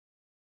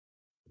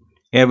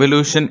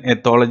Evolution,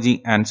 Ethology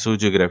and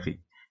Zoogeography.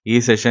 ഈ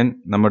session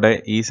നമ്മുടെ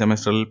ഈ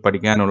സെമസ്റ്ററിൽ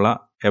പഠിക്കാനുള്ള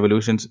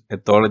എവല്യൂഷൻസ്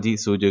എത്തോളജി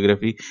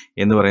സൂജിയോഗ്രഫി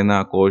എന്ന് പറയുന്ന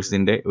ആ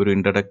കോഴ്സിന്റെ ഒരു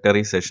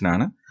introductory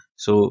സെഷനാണ്.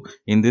 So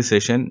in this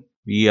session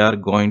we are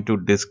going to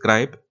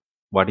describe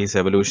what is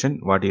evolution,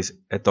 what is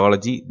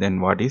ethology, then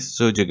what is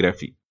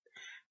സൂജിയോഗ്രഫി.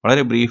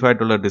 വളരെ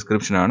ബ്രീഫായിട്ടുള്ള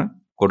ഡിസ്ക്രിപ്ഷനാണ്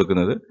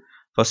കൊടുക്കുന്നത്.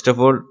 First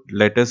of all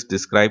let us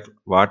describe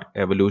what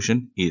evolution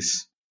is.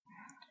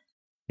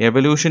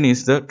 Evolution is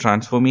the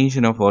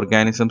transformation of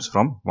organisms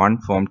from one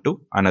form to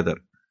another.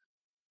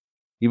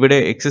 ഇവിടെ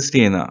exist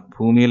ചെയ്യുന്ന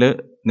ഭൂമിയിൽ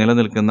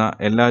നിലനിൽക്കുന്ന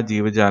എല്ലാ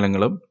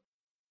ജീവജാലങ്ങളും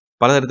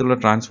പലതരത്തിലുള്ള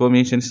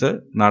transformations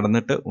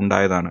നടന്നിട്ട്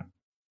ഉണ്ടായതാണ്.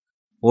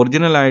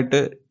 ഒറിജിനലായിട്ട്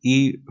ഈ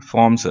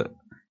ഫോംസ്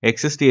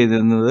എക്സിസ്റ്റ്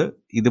ചെയ്തിരുന്നത്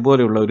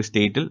ഇതുപോലെയുള്ള ഒരു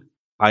സ്റ്റേറ്റിൽ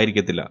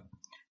ആയിരിക്കത്തില്ല.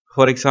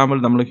 ഫോർ എക്സാമ്പിൾ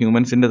നമ്മൾ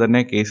ഹ്യൂമൻസിൻ്റെ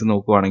തന്നെ കേസ്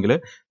നോക്കുകയാണെങ്കിൽ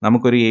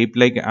നമുക്കൊരു ഏപ്പ്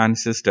ലൈക്ക്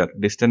ആൻസിസ്റ്റർ,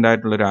 ഡിസ്റ്റൻ്റ്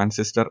ആയിട്ടുള്ളൊരു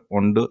ആൻസിസ്റ്റർ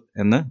ഉണ്ട്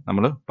എന്ന്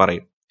നമ്മൾ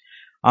പറയും.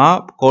 ആ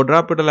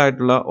ക്വാഡ്രാപ്പിഡൽ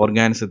ആയിട്ടുള്ള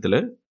ഓർഗാനിസത്തിൽ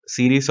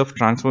സീരീസ് ഓഫ്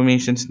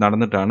ട്രാൻസ്ഫോർമേഷൻസ്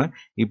നടന്നിട്ടാണ്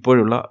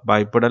ഇപ്പോഴുള്ള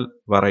ബൈപ്പഡൽ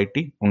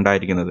വെറൈറ്റി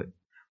ഉണ്ടായിരിക്കുന്നത്.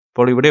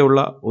 അപ്പോൾ ഇവിടെയുള്ള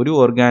ഒരു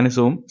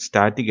ഓർഗാനിസവും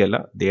സ്റ്റാറ്റിക് അല്ല,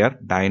 they are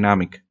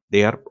dynamic, they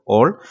are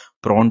all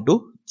prawn to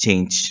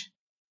change.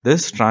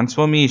 This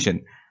transformation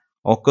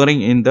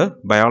occurring in the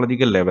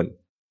biological level,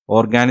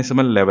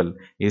 organismal level,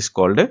 is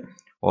called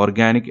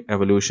organic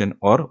evolution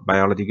or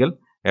biological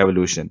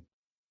evolution.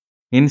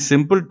 In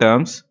simple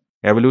terms,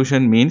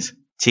 evolution means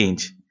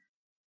change.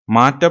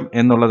 മാറ്റം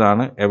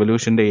എന്നുള്ളതാണ്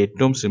എവല്യൂഷൻ്റെ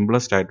ഏറ്റവും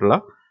simplest ആയിട്ടുള്ള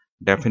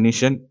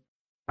definition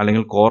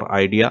അല്ലെങ്കിൽ core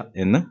idea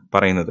എന്ന്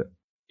പറയുന്നത്.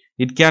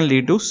 It can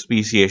lead to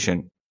speciation.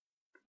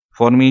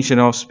 Formation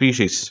of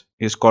species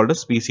is called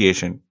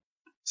speciation.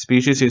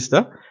 Species is the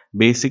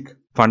basic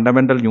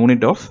fundamental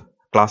unit of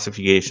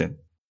classification.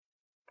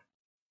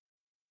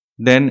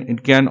 Then it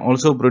can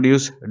also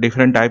produce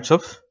different types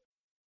of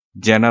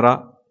genera,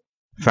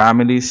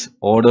 families,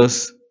 orders,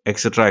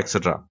 etc.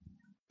 etc.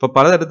 ഇപ്പോൾ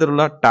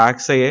പലതരത്തിലുള്ള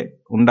ടാക്സയെ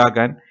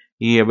ഉണ്ടാക്കാൻ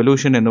ഈ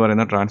evolution എന്ന്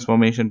പറയുന്ന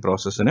transformation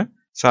പ്രോസസ്സിന്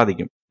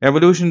സാധിക്കും.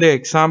 എവല്യൂഷൻ്റെ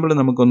example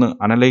നമുക്കൊന്ന്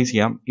analyse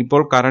ചെയ്യാം.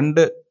 ഇപ്പോൾ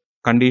കറണ്ട്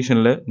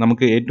കണ്ടീഷനിൽ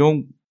നമുക്ക് ഏറ്റവും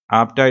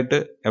ആപ്റ്റായിട്ട്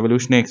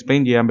എവല്യൂഷനെ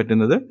എക്സ്പ്ലെയിൻ ചെയ്യാൻ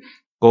പറ്റുന്നത്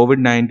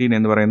COVID-19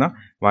 എന്ന് പറയുന്ന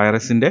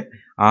വൈറസിൻ്റെ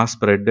ആ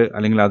സ്പ്രെഡ്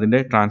അല്ലെങ്കിൽ അതിൻ്റെ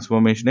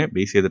ട്രാൻസ്ഫോർമേഷനെ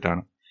ബേസ്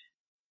ചെയ്തിട്ടാണ്.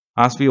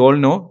 As we all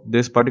no,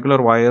 this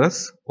particular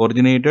virus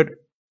originated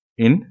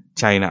in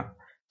China.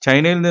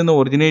 ചൈനയിൽ നിന്ന്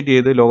ഒറിജിനേറ്റ്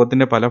ചെയ്ത്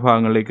ലോകത്തിൻ്റെ പല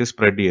ഭാഗങ്ങളിലേക്ക്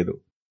സ്പ്രെഡ് ചെയ്തു.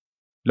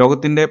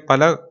 ലോകത്തിൻ്റെ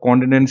പല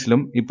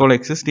കോണ്ടിനെൻസിലും ഇപ്പോൾ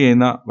എക്സിസ്റ്റ്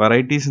ചെയ്യുന്ന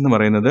വെറൈറ്റീസ് എന്ന്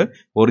പറയുന്നത്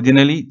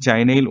ഒറിജിനലി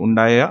ചൈനയിൽ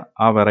ഉണ്ടായ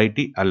ആ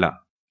വെറൈറ്റി അല്ല.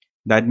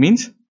 That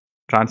means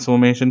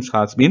transformations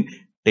has been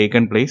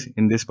taken place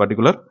in this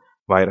particular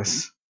virus.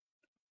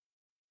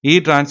 ഈ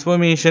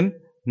ട്രാൻസ്ഫോർമേഷൻ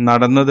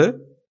നടന്നത്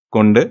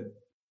കൊണ്ട്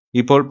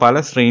ഇപ്പോൾ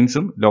പല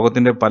സ്ട്രെയിൻസും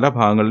ലോകത്തിൻ്റെ പല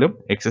ഭാഗങ്ങളിലും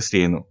എക്സിസ്റ്റ്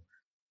ചെയ്യുന്നു.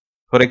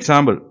 ഫോർ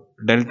എക്സാമ്പിൾ,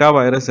 ഡെൽറ്റ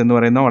വൈറസ് എന്ന്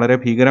പറയുന്ന വളരെ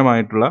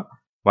ഭീകരമായിട്ടുള്ള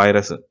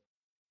വൈറസ്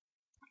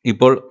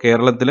ഇപ്പോൾ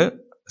കേരളത്തിൽ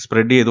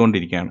സ്പ്രെഡ്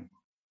ചെയ്തുകൊണ്ടിരിക്കുകയാണ്.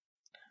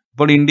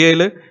 ഇപ്പോൾ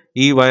ഇന്ത്യയിൽ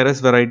ഈ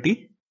വൈറസ് വെറൈറ്റി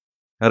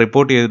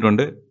റിപ്പോർട്ട്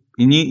ചെയ്തിട്ടുണ്ട്.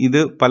 ഇനി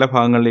ഇത് പല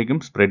ഭാഗങ്ങളിലേക്കും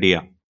സ്പ്രെഡ്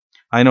ചെയ്യാം.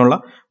 അതിനുള്ള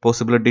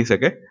പോസിബിലിറ്റീസ്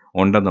ഒക്കെ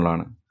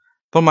ഉണ്ടെന്നുള്ളതാണ്.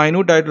 ഇപ്പോൾ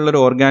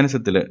മൈന്യൂട്ടായിട്ടുള്ളൊരു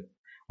ഓർഗാനിസത്തിൽ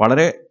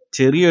വളരെ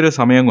ചെറിയൊരു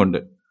സമയം കൊണ്ട്,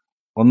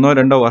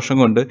 1-2 വർഷം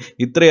കൊണ്ട്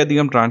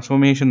ഇത്രയധികം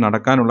ട്രാൻസ്ഫോർമേഷൻ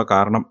നടക്കാനുള്ള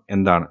കാരണം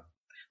എന്താണ്?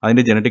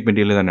 അതിൻ്റെ ജനറ്റിക്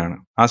മെറ്റീരിയൽ തന്നെയാണ്.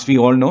 As we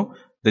all no,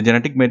 the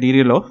genetic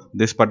material of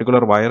this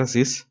particular virus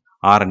is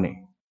RNA.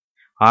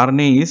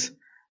 RNA is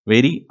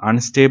very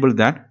unstable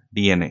than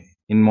DNA.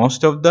 In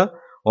most of the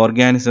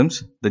organisms,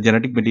 the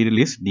genetic material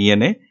is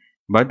DNA,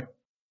 but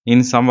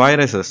in some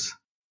viruses,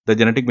 the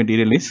genetic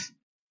material is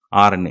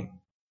RNA.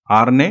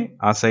 RNA,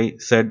 as I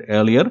said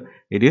earlier,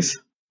 it is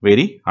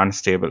very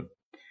unstable.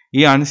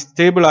 ഈ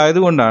unstable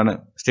ആയതുകൊണ്ടാണ്,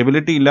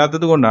 stability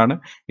ഇല്ലാത്തത് കൊണ്ടാണ്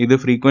ഇത്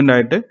frequent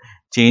ആയിട്ട്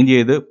change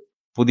ചെയ്ത്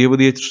പുതിയ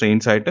പുതിയ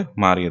strains ആയിട്ട്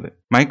മാറിയത്.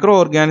 മൈക്രോ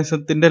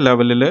ഓർഗാനിസത്തിൻ്റെ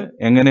ലെവലിൽ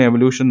എങ്ങനെ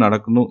എവല്യൂഷൻ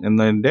നടക്കുന്നു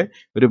എന്നതിൻ്റെ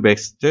ഒരു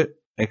ബെസ്റ്റ്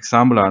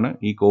എക്സാമ്പിളാണ്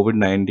ഈ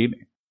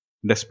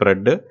COVID-19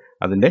 സ്പ്രെഡ്,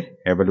 അതിൻ്റെ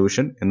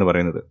എവല്യൂഷൻ എന്ന്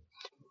പറയുന്നത്.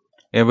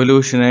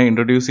 എവല്യൂഷനെ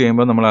ഇൻട്രൊഡ്യൂസ്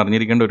ചെയ്യുമ്പോൾ നമ്മൾ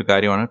അറിഞ്ഞിരിക്കേണ്ട ഒരു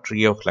കാര്യമാണ്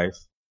ട്രീ ഓഫ്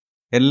ലൈഫ്.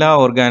 എല്ലാ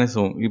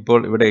ഓർഗാനിസവും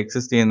ഇപ്പോൾ ഇവിടെ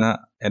എക്സിസ്റ്റ് ചെയ്യുന്ന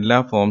എല്ലാ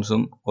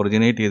ഫോംസും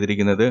ഒറിജിനേറ്റ്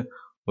ചെയ്തിരിക്കുന്നത്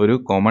ഒരു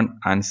കോമൺ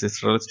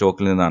ആൻസിസ്ട്രൽ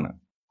സ്റ്റോക്കിൽ നിന്നാണ്.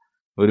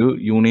 ഒരു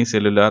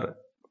യൂണിസെല്ലുലാർ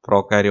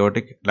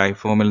പ്രോകാരിയോട്ടിക് ലൈഫ്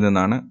ഫോമിൽ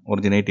നിന്നാണ്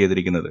ഒറിജിനേറ്റ്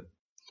ചെയ്തിരിക്കുന്നത്.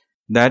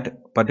 That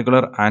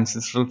particular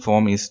ancestral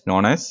form is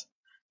known as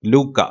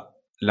Luca,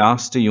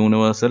 last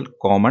universal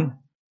common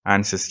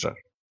ancestor.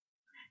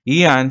 ഈ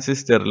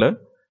ആൻസിസ്റ്ററിൽ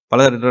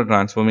പലതരത്തിലുള്ള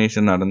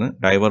ട്രാൻസ്ഫോർമേഷൻ നടന്ന്,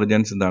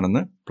 ഡൈവർജൻസ്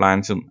നടന്ന്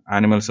പ്ലാന്റ്സും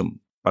ആനിമൽസും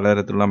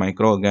പലതരത്തിലുള്ള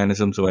മൈക്രോ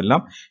ഓർഗാനിസംസും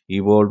എല്ലാം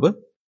ഇവോൾവ്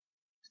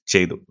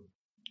ചെയ്തു.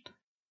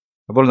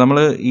 അപ്പോൾ നമ്മൾ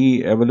ഈ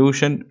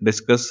എവല്യൂഷൻ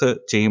ഡിസ്കസ്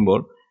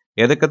ചെയ്യുമ്പോൾ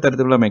ഏതൊക്കെ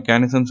തരത്തിലുള്ള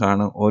മെക്കാനിസംസ്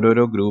ആണ്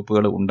ഓരോരോ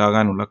ഗ്രൂപ്പുകൾ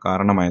ഉണ്ടാകാനുള്ള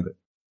കാരണമായത്,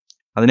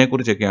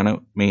 അതിനെക്കുറിച്ചൊക്കെയാണ്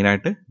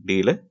മെയിനായിട്ട്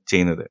ഡീല്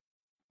ചെയ്യുന്നത്.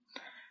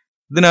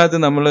 ഇതിനകത്ത്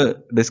നമ്മൾ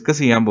ഡിസ്കസ്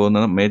ചെയ്യാൻ പോകുന്ന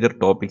മേജർ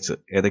ടോപ്പിക്സ്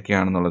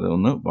ഏതൊക്കെയാണെന്നുള്ളത്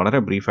ഒന്ന് വളരെ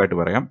ബ്രീഫായിട്ട്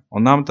പറയാം.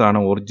 ഒന്നാമതാണ്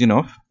origin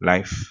of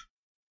life,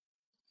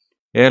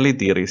 early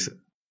theories.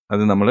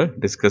 അത് നമ്മൾ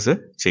ഡിസ്കസ്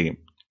ചെയ്യും.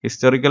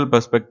 ഹിസ്റ്റോറിക്കൽ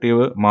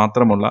പെർസ്പെക്റ്റീവ്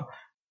മാത്രമുള്ള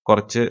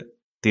കുറച്ച്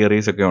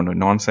തിയറീസ് ഒക്കെ ഉണ്ട്,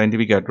 നോൺ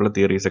സയൻറ്റിഫിക് ആയിട്ടുള്ള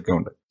തിയറീസ് ഒക്കെ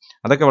ഉണ്ട്.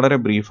 അതൊക്കെ വളരെ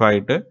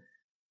ബ്രീഫായിട്ട്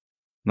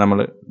നമ്മൾ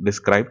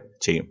ഡിസ്ക്രൈബ്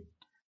ചെയ്യും.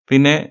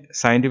 പിന്നെ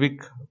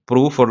സയൻറ്റിഫിക്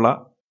പ്രൂഫുള്ള,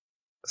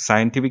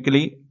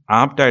 സയൻറ്റിഫിക്കലി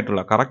ആപ്റ്റ്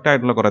ആയിട്ടുള്ള, കറക്റ്റ്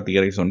ആയിട്ടുള്ള കുറേ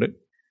തിയറീസ് ഉണ്ട്.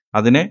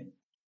 അതിനെ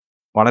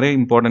വളരെ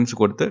ഇമ്പോർട്ടൻസ്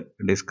കൊടുത്ത്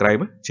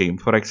ഡിസ്ക്രൈബ് ചെയ്യും.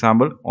 For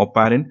example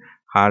Oparin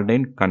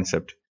Haldane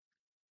concept,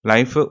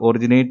 life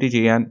originate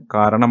ചെയ്യാൻ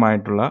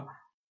കാരണമായിട്ടുള്ള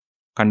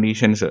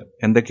കണ്ടീഷൻസ്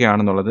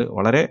എന്തൊക്കെയാണെന്നുള്ളത്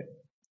വളരെ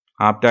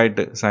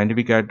ആപ്റ്റായിട്ട്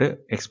സയൻറ്റിഫിക് ആയിട്ട്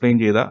എക്സ്പ്ലെയിൻ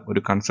ചെയ്ത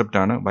ഒരു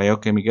കൺസെപ്റ്റാണ്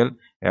biochemical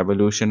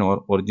evolution or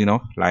origin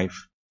of life,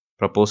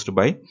 proposed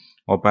by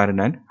Oparin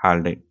and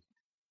Haldane.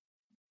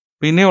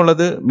 പിന്നെ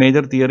ഉള്ളത്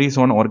major theories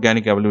on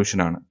organic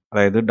evolution ആണ്.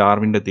 അതായത്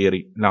ഡാർവിൻ്റെ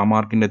theory,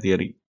 ലാമാർക്കിൻ്റെ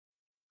theory,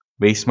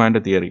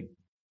 വെയ്സ്മാൻ്റെ theory,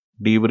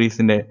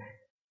 ഡീവറീസിൻ്റെ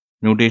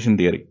mutation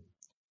theory.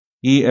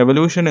 ഈ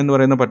എവല്യൂഷൻ എന്ന്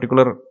പറയുന്ന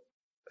പർട്ടിക്കുലർ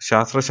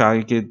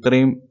ശാസ്ത്രശാഖയ്ക്ക്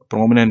ഇത്രയും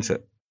പ്രോമിനൻസ്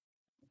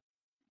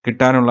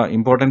കിട്ടാനുള്ള,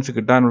 ഇമ്പോർട്ടൻസ്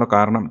കിട്ടാനുള്ള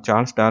കാരണം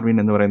ചാൾസ് ഡാർവിൻ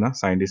എന്ന് പറയുന്ന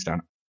സയൻറ്റിസ്റ്റ്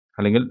ആണ്,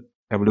 അല്ലെങ്കിൽ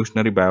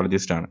എവല്യൂഷണറി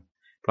ബയോളജിസ്റ്റ് ആണ്.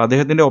 അപ്പോൾ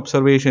അദ്ദേഹത്തിൻ്റെ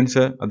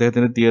ഒബ്സർവേഷൻസ്,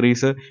 അദ്ദേഹത്തിൻ്റെ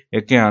തിയറീസ്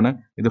ഒക്കെയാണ്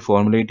ഇത്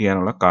ഫോർമുലേറ്റ്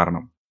ചെയ്യാനുള്ള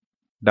കാരണം.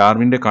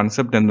 ഡാർവിൻ്റെ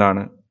കൺസെപ്റ്റ്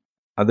എന്താണ്,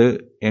 അത്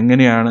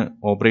എങ്ങനെയാണ്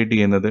ഓപ്പറേറ്റ്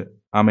ചെയ്യുന്നത്,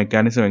 ആ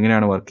മെക്കാനിസം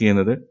എങ്ങനെയാണ് വർക്ക്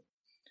ചെയ്യുന്നത്,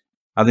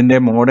 അതിൻ്റെ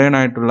മോഡേൺ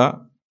ആയിട്ടുള്ള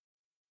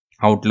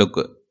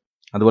ഔട്ട്ലുക്ക്,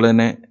 അതുപോലെ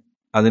തന്നെ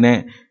അതിനെ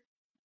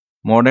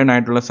മോഡേൺ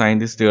ആയിട്ടുള്ള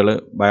സയൻറ്റിസ്റ്റുകൾ,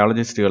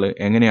 ബയോളജിസ്റ്റുകൾ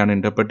എങ്ങനെയാണ്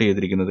ഇൻ്റർപ്രറ്റ്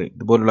ചെയ്തിരിക്കുന്നത്,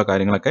 ഇതുപോലുള്ള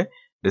കാര്യങ്ങളൊക്കെ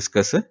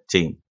ഡിസ്കസ്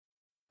ചെയ്യും.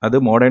 അത്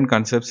modern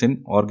concepts in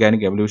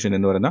organic evolution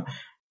എന്ന് പറയുന്ന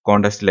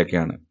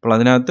കോണ്ടസ്റ്റിലൊക്കെയാണ്. അപ്പോൾ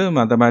അതിനകത്ത്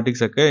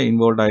മാത്തമാറ്റിക്സ് ഒക്കെ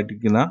ഇൻവോൾവ്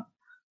ആയിട്ടിരിക്കുന്ന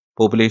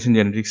പോപ്പുലേഷൻ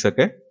ജെനറ്റിക്സ്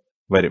ഒക്കെ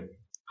വരും.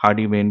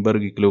 ഹാർഡി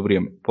വെയിൻബർഗ്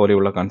ഇക്വിലിബ്രിയം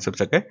പോലെയുള്ള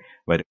കൺസെപ്റ്റ്സ് ഒക്കെ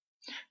വരും.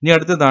 ഇനി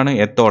അടുത്തതാണ്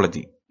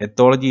ethology.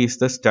 Ethology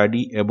is the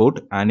study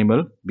about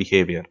animal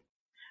behaviour.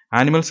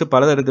 Animals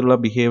പലതരത്തിലുള്ള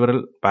ബിഹേവിയറൽ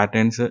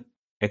പാറ്റേൺസ്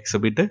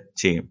എക്സിബിറ്റ്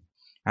ചെയ്യും.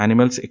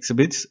 Animals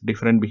exhibits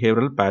different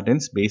behavioural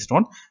patterns based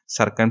on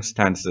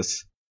circumstances.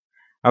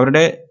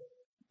 അവരുടെ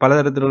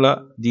പലതരത്തിലുള്ള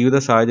ജീവിത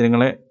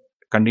സാഹചര്യങ്ങളെ,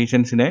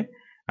 കണ്ടീഷൻസിനെ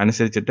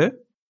അനുസരിച്ചിട്ട്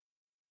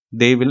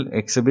they will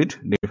exhibit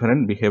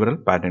different behavioral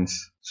patterns.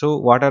 So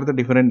what are the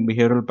different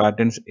behavioral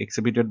patterns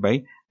exhibited by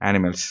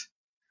animals?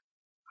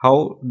 How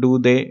do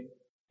they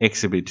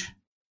exhibit?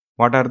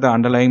 What are the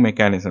underlying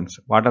mechanisms?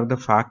 What are the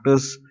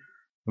factors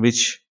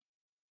which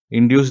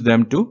induce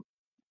them to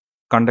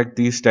conduct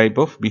these type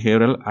of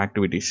behavioral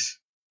activities?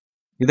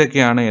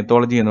 ഇതൊക്കെയാണ്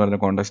ethology എന്ന്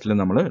പറയുന്ന കോണ്ടസ്റ്റിൽ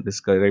നമ്മൾ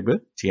describe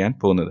ചെയ്യാൻ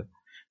പോകുന്നത്.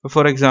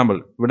 For example,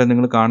 ഇവിടെ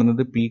നിങ്ങൾ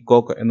കാണുന്നത്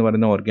peacock എന്ന്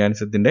പറയുന്ന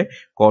ഓർഗാനിസത്തിൻ്റെ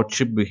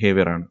കോർട്ട്ഷിപ്പ്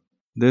ബിഹേവിയർ ആണ്.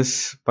 This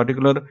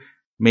particular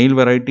male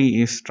variety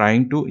is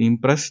trying to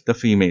impress the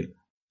female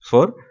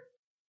for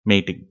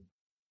mating.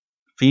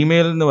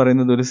 Female എന്ന്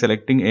പറയുന്നത് ഒരു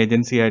സെലക്ടിങ്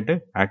ഏജൻസി ആയിട്ട്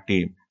ആക്ട്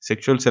ചെയ്യും.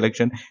 സെക്ഷുവൽ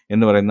സെലക്ഷൻ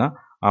എന്ന് പറയുന്ന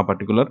ആ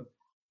പർട്ടിക്കുലർ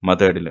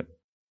മെത്തേഡിൽ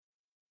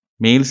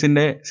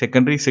മെയിൽസിൻ്റെ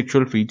സെക്കൻഡറി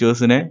സെക്ഷുവൽ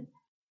ഫീച്ചേഴ്സിനെ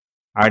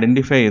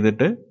ഐഡൻറ്റിഫൈ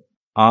ചെയ്തിട്ട്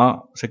ആ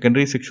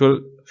സെക്കൻഡറി സെക്ഷുവൽ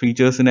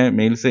ഫീച്ചേഴ്സിനെ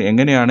മെയിൽസ്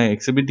എങ്ങനെയാണ്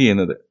എക്സിബിറ്റ്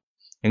ചെയ്യുന്നത്,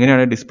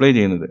 എങ്ങനെയാണ് ഡിസ്പ്ലേ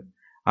ചെയ്യുന്നത്,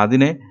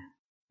 അതിനെ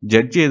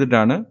ജഡ്ജ്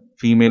ചെയ്തിട്ടാണ്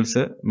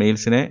ഫീമെയിൽസ്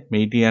മെയിൽസിനെ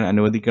മെയ്റ്റ് ചെയ്യാൻ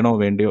അനുവദിക്കണോ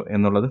വേണ്ടയോ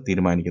എന്നുള്ളത്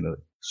തീരുമാനിക്കുന്നത്.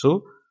 So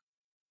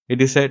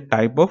it is A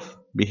type of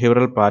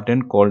behavioural pattern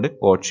called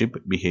കോർട്ട്ഷിപ്പ്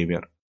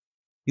behaviour.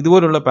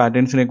 ഇതുപോലുള്ള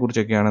പാറ്റേൺസിനെ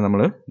കുറിച്ചൊക്കെയാണ്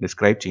നമ്മൾ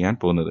ഡിസ്ക്രൈബ് ചെയ്യാൻ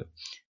പോകുന്നത്.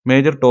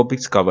 Major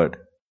topics covered.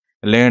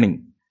 Learning,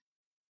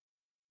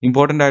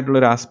 important ആയിട്ടുള്ള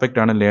ഒരു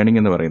ആസ്പെക്റ്റ് ആണ്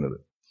ലേണിംഗ് എന്ന് പറയുന്നത്.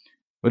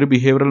 ഒരു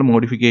ബിഹേവിയറൽ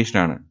മോഡിഫിക്കേഷൻ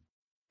ആണ്.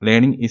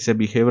 Learning is A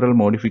behavioural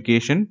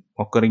modification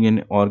occurring in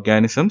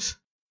organisms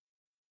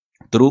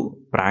through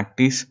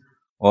practice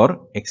or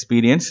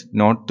experience,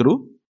 not through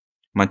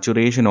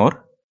maturation or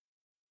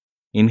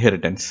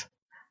inheritance.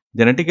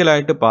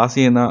 ജനറ്റിക്കലായിട്ട് pass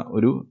ചെയ്യുന്ന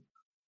ഒരു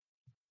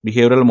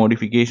ബിഹേവിയറൽ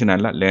മോഡിഫിക്കേഷൻ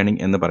അല്ല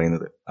ലേണിംഗ് എന്ന്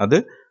പറയുന്നത്. അത്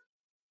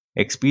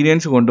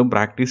എക്സ്പീരിയൻസ് കൊണ്ടും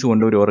പ്രാക്ടീസ്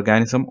കൊണ്ടും ഒരു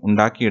ഓർഗാനിസം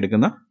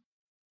ഉണ്ടാക്കിയെടുക്കുന്ന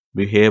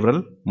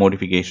ബിഹേവിയറൽ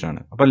മോഡിഫിക്കേഷൻ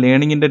ആണ്. അപ്പോൾ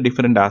ലേണിങ്ങിൻ്റെ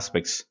ഡിഫറെൻറ്റ്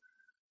ആസ്പെക്ട്സ്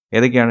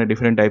ഏതൊക്കെയാണ്,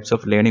 different types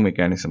of learning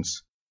mechanisms,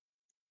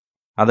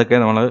 അതൊക്കെ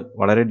നമ്മൾ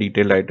വളരെ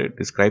ഡീറ്റെയിൽഡ് ആയിട്ട്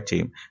ഡിസ്ക്രൈബ്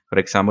ചെയ്യും. For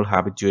example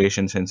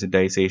ഹാബിറ്റുവേഷൻ,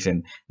 sensitisation,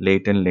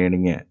 latent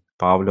learning,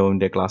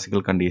 പാവ്ലോവിൻ്റെ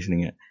classical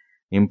conditioning,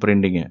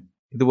 imprinting,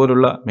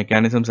 ഇതുപോലുള്ള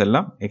മെക്കാനിസംസ്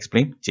എല്ലാം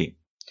എക്സ്പ്ലെയിൻ ചെയ്യും.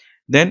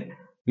 Then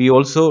we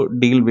also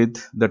deal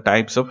with the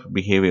types of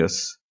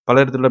behaviours.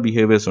 പലതരത്തിലുള്ള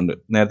ബിഹേവിയേഴ്സ് ഉണ്ട്.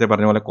 നേരത്തെ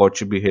പറഞ്ഞ പോലെ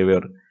കോർട്ട്ഷിപ്പ്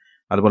ബിഹേവിയർ,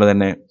 അതുപോലെ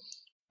തന്നെ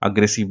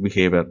aggressive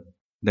behaviour,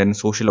 then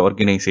social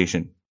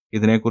organisation,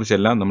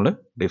 ഇതിനെക്കുറിച്ചെല്ലാം നമ്മൾ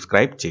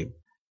ഡിസ്ക്രൈബ് ചെയ്യും.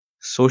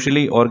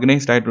 സോഷ്യലി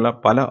ഓർഗനൈസ്ഡ് ആയിട്ടുള്ള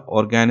പല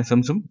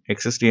ഓർഗാനിസംസും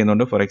എക്സിസ്റ്റ്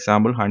ചെയ്യുന്നുണ്ട്. For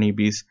example honey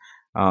Bs,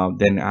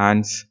 then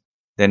Ans,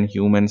 then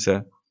humans,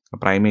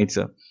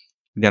 primates.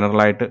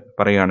 ജനറലായിട്ട്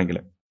പറയുകയാണെങ്കിൽ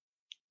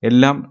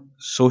എല്ലാം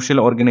സോഷ്യൽ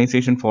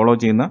ഓർഗനൈസേഷൻ ഫോളോ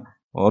ചെയ്യുന്ന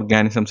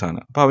ഓർഗാനിസംസ് ആണ്.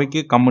 അപ്പോൾ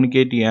അവയ്ക്ക്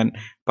കമ്മ്യൂണിക്കേറ്റ് ചെയ്യാൻ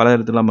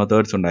പലതരത്തിലുള്ള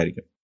മെത്തേഡ്സ്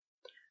ഉണ്ടായിരിക്കും.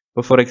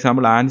 ഇപ്പോൾ ഫോർ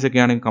എക്സാമ്പിൾ ആൻസ് ഒക്കെ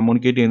ആണെങ്കിൽ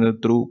കമ്മ്യൂണിക്കേറ്റ് ചെയ്യുന്നത്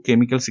ത്രൂ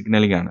കെമിക്കൽ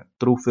സിഗ്നലിംഗ് ആണ്,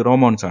 ത്രൂ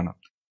ഫിറോമോൺസ് ആണ്.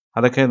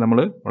 അതൊക്കെ നമ്മൾ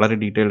വളരെ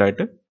ഡീറ്റെയിൽഡ്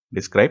ആയിട്ട്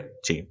ഡിസ്ക്രൈബ്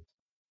ചെയ്യും.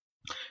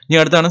 ഇനി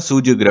അടുത്താണ്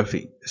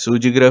സൂജിയോഗ്രഫി.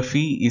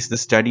 സൂജിയോഗ്രഫി is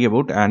the study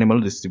about animal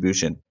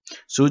distribution.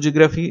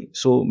 സൂജിയോഗ്രഫി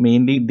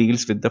mainly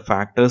deals with the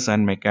factors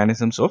and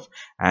mechanisms of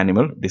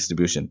animal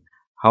distribution.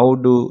 How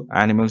do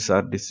animals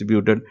are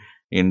distributed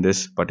in this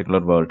particular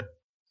world?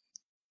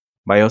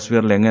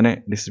 ബയോസ്ഫിയറിൽ എങ്ങനെ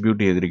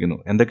ഡിസ്ട്രിബ്യൂട്ട് ചെയ്തിരിക്കുന്നു,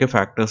 എന്തൊക്കെ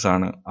ഫാക്ടേഴ്സ്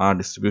ആണ് ആ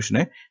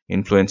ഡിസ്ട്രിബ്യൂഷനെ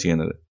ഇൻഫ്ലുവൻസ്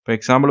ചെയ്യുന്നത്. ഇപ്പോൾ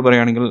എക്സാമ്പിൾ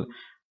പറയുകയാണെങ്കിൽ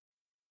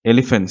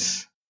elephants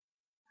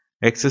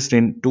exist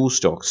in 2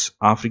 Stokes,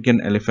 African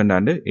elephant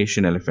and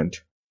Asian elephant.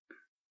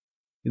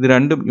 ഇത്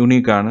രണ്ടും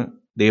യുണീക്കാണ്.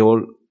 They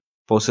all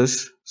possess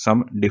some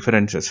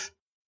differences.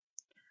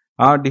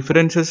 ആ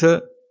ഡിഫറൻസസ്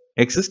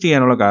എക്സിസ്റ്റ്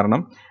ചെയ്യാനുള്ള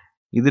കാരണം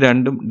ഇത്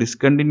രണ്ടും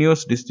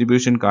ഡിസ്കണ്ടിന്യൂസ്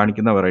ഡിസ്ട്രിബ്യൂഷൻ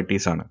കാണിക്കുന്ന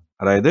വെറൈറ്റീസ് ആണ്.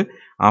 അതായത്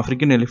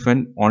African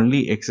elephant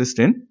only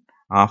exist in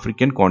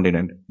African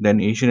continent, then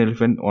Asian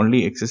elephant only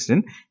exist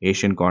in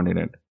Asian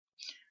continent.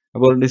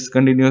 അപ്പോൾ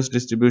ഡിസ്കണ്ടിന്യൂസ്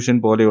ഡിസ്ട്രിബ്യൂഷൻ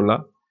പോലെയുള്ള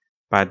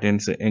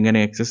പാറ്റേൺസ് എങ്ങനെ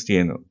എക്സിസ്റ്റ്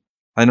ചെയ്യുന്നു,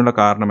 അതിനുള്ള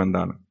കാരണം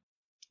എന്താണ്,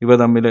 ഇവ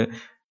തമ്മിൽ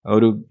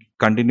ഒരു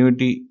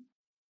കണ്ടിന്യൂറ്റി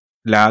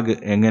ലാഗ്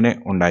എങ്ങനെ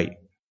ഉണ്ടായി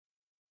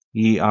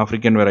ഈ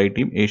ആഫ്രിക്കൻ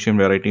വെറൈറ്റിയും ഏഷ്യൻ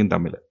വെറൈറ്റിയും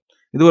തമ്മിൽ,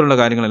 ഇതുപോലുള്ള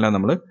കാര്യങ്ങളെല്ലാം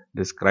നമ്മൾ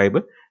ഡിസ്ക്രൈബ്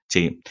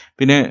ചെയ്യും.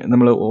 പിന്നെ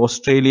നമ്മൾ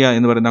ഓസ്ട്രേലിയ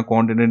എന്ന് പറയുന്ന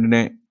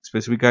കോണ്ടിനെന്റിനെ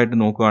സ്പെസിഫിക് ആയിട്ട്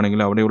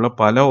നോക്കുകയാണെങ്കിൽ അവിടെയുള്ള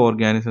പല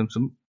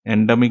ഓർഗാനിസംസും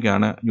എൻഡമിക്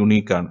ആണ്,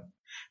 യുണീക്കാണ്.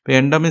 ഇപ്പോൾ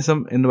എൻഡമിസം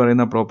എന്ന്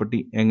പറയുന്ന പ്രോപ്പർട്ടി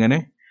എങ്ങനെ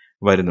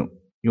വരുന്നു,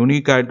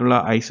 യുണീക്ക് ആയിട്ടുള്ള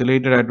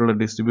ഐസൊലേറ്റഡ് ആയിട്ടുള്ള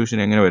ഡിസ്ട്രിബ്യൂഷൻ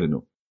എങ്ങനെ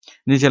വരുന്നു.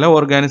 ഇനി ചില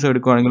ഓർഗാനിസം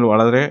എടുക്കുകയാണെങ്കിൽ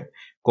വളരെ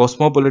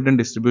കോസ്മോപൊളിറ്റൻ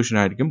ഡിസ്ട്രിബ്യൂഷൻ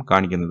ആയിരിക്കും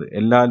കാണിക്കുന്നത്,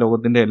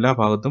 ലോകത്തിന്റെ എല്ലാ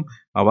ഭാഗത്തും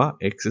അവ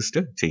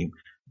എക്സിസ്റ്റ് ചെയ്യും.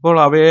 അപ്പോൾ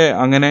അവയെ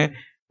അങ്ങനെ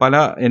പല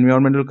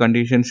എൻവയോൺമെന്റൽ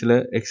കണ്ടീഷൻസിൽ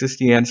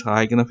എക്സിസ്റ്റ് ചെയ്യാൻ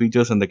സഹായിക്കുന്ന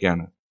ഫീച്ചേഴ്സ്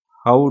എന്തൊക്കെയാണ്,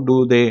 how do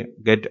they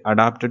get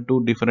adapted to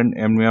different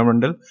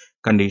എൻവയോൺമെന്റൽ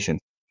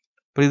conditions.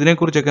 അപ്പോൾ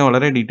ഇതിനെക്കുറിച്ചൊക്കെ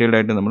വളരെ ഡീറ്റെയിൽഡ്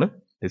ആയിട്ട് നമ്മൾ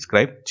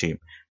ഡിസ്ക്രൈബ് ചെയ്യും.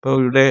 അപ്പോൾ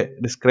ഇവിടെ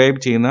ഡിസ്ക്രൈബ്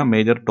ചെയ്യുന്ന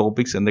മേജർ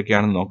ടോപ്പിക്സ്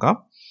എന്തൊക്കെയാണെന്ന് നോക്കാം.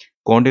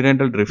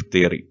 Continental drift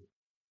theory.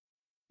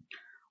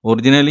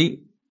 ഒറിജിനലി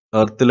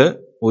എർത്തിൽ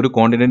ഒരു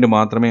കോണ്ടിനെന്റ്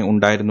മാത്രമേ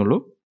ഉണ്ടായിരുന്നുള്ളൂ.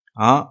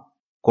 ആ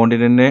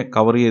കോണ്ടിനെന്റിനെ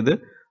കവർ ചെയ്ത്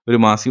ഒരു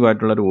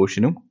മാസീവായിട്ടുള്ള ഒരു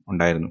ഓഷ്യനും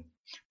ഉണ്ടായിരുന്നു.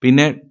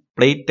 പിന്നെ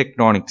പ്ലേറ്റ്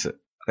ടെക്ടോണിക്സ്,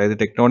 അതായത്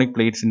ടെക്ടോണിക്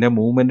പ്ലേറ്റ്സിന്റെ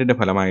മൂവ്മെന്റിന്റെ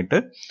ഫലമായിട്ട്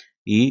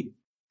ഈ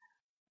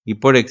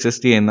ഇപ്പോൾ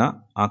എക്സിസ്റ്റ് ചെയ്യുന്ന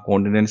ആ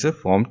കോണ്ടിനെന്റ്സ്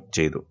ഫോം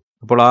ചെയ്തു.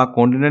 അപ്പോൾ ആ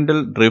കോണ്ടിനെന്റൽ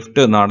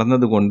ഡ്രിഫ്റ്റ്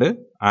നടന്നതുകൊണ്ട്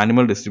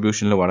ആനിമൽ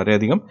ഡിസ്ട്രിബ്യൂഷനിൽ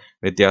വളരെയധികം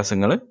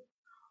വ്യത്യാസങ്ങൾ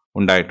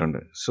ഉണ്ടായിട്ടുണ്ട്.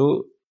 സോ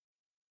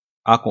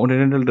ആ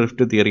കോണ്ടിനെന്റൽ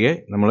ഡ്രിഫ്റ്റ് തിയറിയെ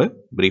നമ്മൾ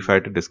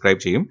ബ്രീഫായിട്ട്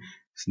ഡിസ്ക്രൈബ് ചെയ്യും.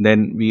 Then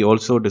we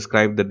also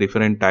describe the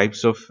different types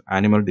of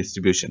animal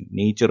distribution,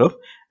 nature of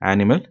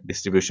animal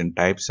distribution,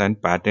 types and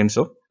patterns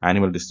of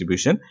animal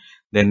distribution.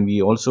 Then we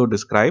also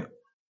describe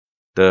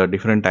the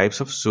different types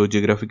of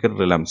zoogeographical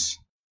realms.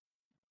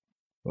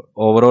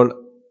 Overall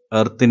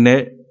എർത്തിൻ്റെ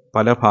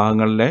പല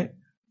ഭാഗങ്ങളിലെ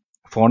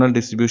faunal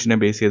ഡിസ്ട്രിബ്യൂഷനെ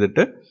base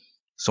ചെയ്തിട്ട്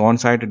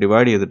zones ആയിട്ട്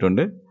divide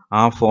ചെയ്തിട്ടുണ്ട്.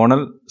 ആ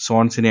faunal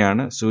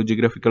സോൺസിനെയാണ്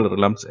സൂജിയോഗ്രഫിക്കൽ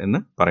realms എന്ന്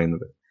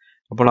പറയുന്നത്.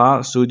 അപ്പോൾ ആ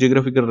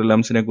സൂജിയോഗ്രഫിക്കൽ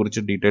റിലംസിനെ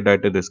കുറിച്ച് ഡീറ്റെയിൽഡ്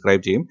ആയിട്ട്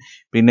ഡിസ്ക്രൈബ് ചെയ്യും.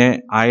 പിന്നെ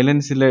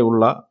ഐലൻഡ്സിലെ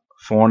ഉള്ള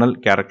ഫോണൽ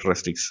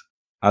ക്യാരക്ടറിസ്റ്റിക്സ്,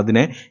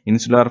 അതിനെ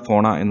ഇൻസുലാർ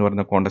ഫോണ എന്ന്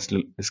പറയുന്ന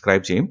കോണ്ടസ്റ്റിൽ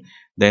ഡിസ്ക്രൈബ് ചെയ്യും.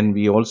 Then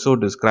we also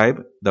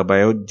describe the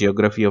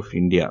biogeography of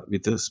India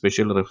with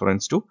special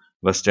reference to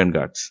western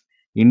Ghats.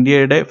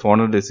 ഇന്ത്യയുടെ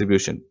ഫോണൽ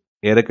ഡിസ്ട്രിബ്യൂഷൻ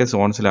ഏതൊക്കെ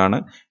സോൺസിലാണ്,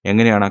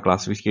 എങ്ങനെയാണ് ആ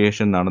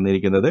ക്ലാസിഫിക്കേഷൻ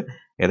നടന്നിരിക്കുന്നത്,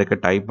 ഏതൊക്കെ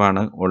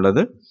ടൈപ്പാണ്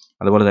ഉള്ളത്,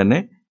 അതുപോലെ തന്നെ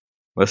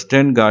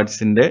വെസ്റ്റേൺ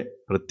ഗാട്സിൻ്റെ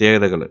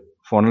പ്രത്യേകതകൾ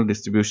ഫോണൽ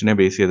ഡിസ്ട്രിബ്യൂഷനെ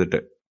ബേസ് ചെയ്തിട്ട്,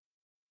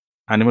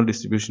 ആനിമൽ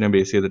ഡിസ്ട്രിബ്യൂഷനെ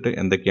ബേസ് ചെയ്തിട്ട്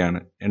എന്തൊക്കെയാണ്,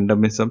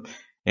 എൻഡമിസം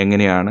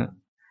എങ്ങനെയാണ്,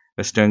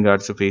 വെസ്റ്റേൺ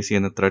ഗാട്സ് ഫേസ്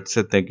ചെയ്യുന്ന ത്രെറ്റ്സ്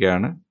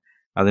എന്തൊക്കെയാണ്,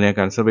 അതിനെ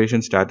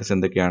കൺസർവേഷൻ സ്റ്റാറ്റസ്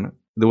എന്തൊക്കെയാണ്,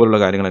 ഇതുപോലുള്ള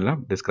കാര്യങ്ങളെല്ലാം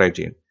ഡിസ്ക്രൈബ്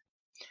ചെയ്യും.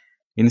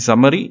 In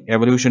summary,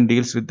 evolution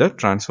deals with the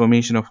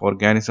transformation of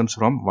organisms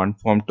from one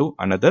form to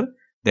another.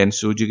 Then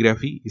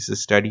zoogeography is a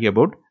study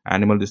about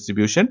animal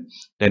distribution.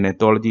 Then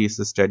ethology is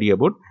a study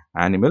about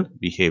animal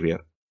behavior.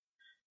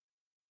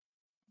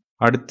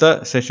 അടുത്ത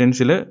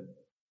സെഷൻസിൽ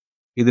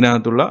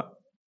ഇതിനകത്തുള്ള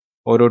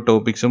ഓരോ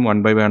ടോപ്പിക്സും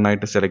 1 by 1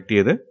 ആയിട്ട് select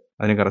ചെയ്ത്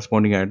അതിന്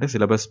corresponding ആയിട്ട്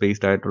syllabus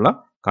based ആയിട്ടുള്ള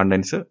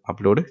contents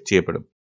upload ചെയ്യപ്പെടും.